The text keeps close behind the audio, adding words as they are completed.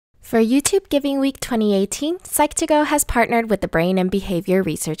For YouTube Giving Week 2018, Psych2Go has partnered with the Brain and Behavior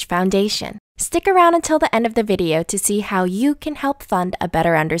Research Foundation. Stick around until the end of the video to see how you can help fund a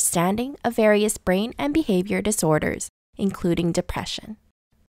better understanding of various brain and behavior disorders, including depression.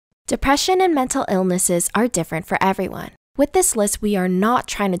 Depression and mental illnesses are different for everyone. With this list, we are not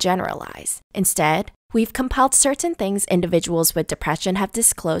trying to generalize. Instead, we've compiled certain things individuals with depression have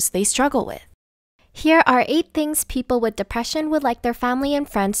disclosed they struggle with. Here are 8 things people with depression would like their family and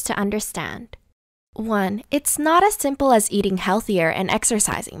friends to understand. 1. It's not as simple as eating healthier and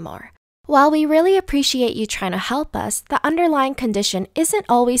exercising more. While we really appreciate you trying to help us, the underlying condition isn't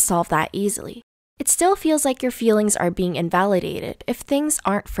always solved that easily. It still feels like your feelings are being invalidated if things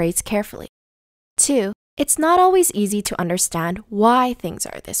aren't phrased carefully. 2. It's not always easy to understand why things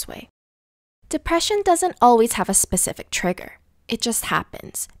are this way. Depression doesn't always have a specific trigger. It just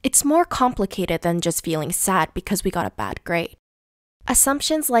happens. It's more complicated than just feeling sad because we got a bad grade.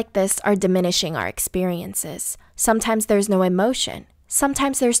 Assumptions like this are diminishing our experiences. Sometimes there's no emotion.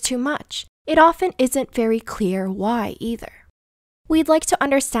 Sometimes there's too much. It often isn't very clear why either. We'd like to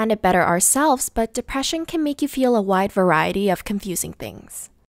understand it better ourselves, but depression can make you feel a wide variety of confusing things.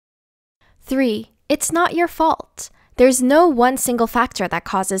 3. It's not your fault. There's no one single factor that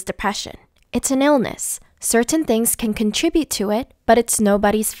causes depression. It's an illness. Certain things can contribute to it, but it's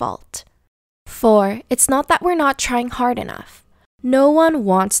nobody's fault. 4. It's not that we're not trying hard enough. No one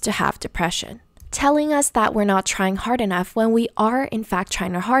wants to have depression. Telling us that we're not trying hard enough when we are in fact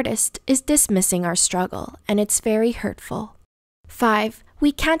trying our hardest is dismissing our struggle, and it's very hurtful. 5.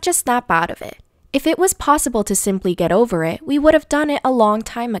 We can't just snap out of it. If it was possible to simply get over it, we would have done it a long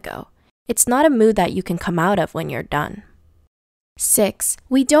time ago. It's not a mood that you can come out of when you're done. 6.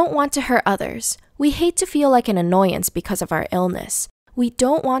 We don't want to hurt others. We hate to feel like an annoyance because of our illness. We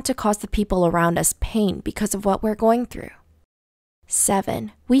don't want to cause the people around us pain because of what we're going through.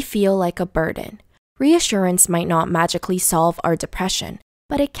 7. We feel like a burden. Reassurance might not magically solve our depression,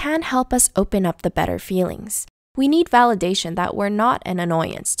 but it can help us open up the better feelings. We need validation that we're not an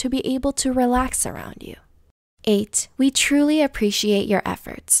annoyance to be able to relax around you. 8. We truly appreciate your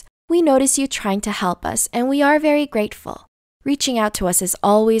efforts. We notice you trying to help us, and we are very grateful. Reaching out to us is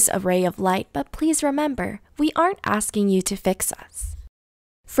always a ray of light, but please remember, we aren't asking you to fix us.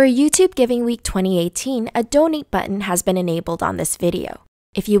 For YouTube Giving Week 2018, a donate button has been enabled on this video.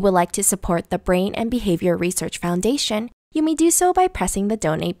 If you would like to support the Brain and Behavior Research Foundation, you may do so by pressing the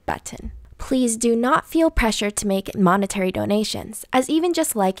donate button. Please do not feel pressure to make monetary donations, as even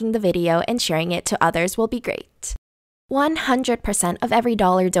just liking the video and sharing it to others will be great. 100% of every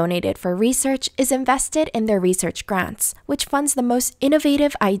dollar donated for research is invested in their research grants, which funds the most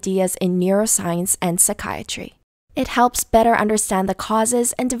innovative ideas in neuroscience and psychiatry. It helps better understand the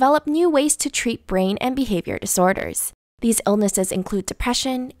causes and develop new ways to treat brain and behavior disorders. These illnesses include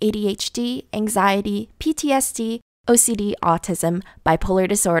depression, ADHD, anxiety, PTSD, OCD, autism, bipolar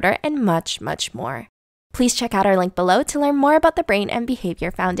disorder, and much, much more. Please check out our link below to learn more about the Brain and Behavior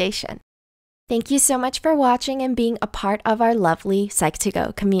Foundation. Thank you so much for watching and being a part of our lovely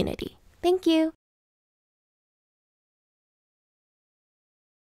Psych2Go community. Thank you!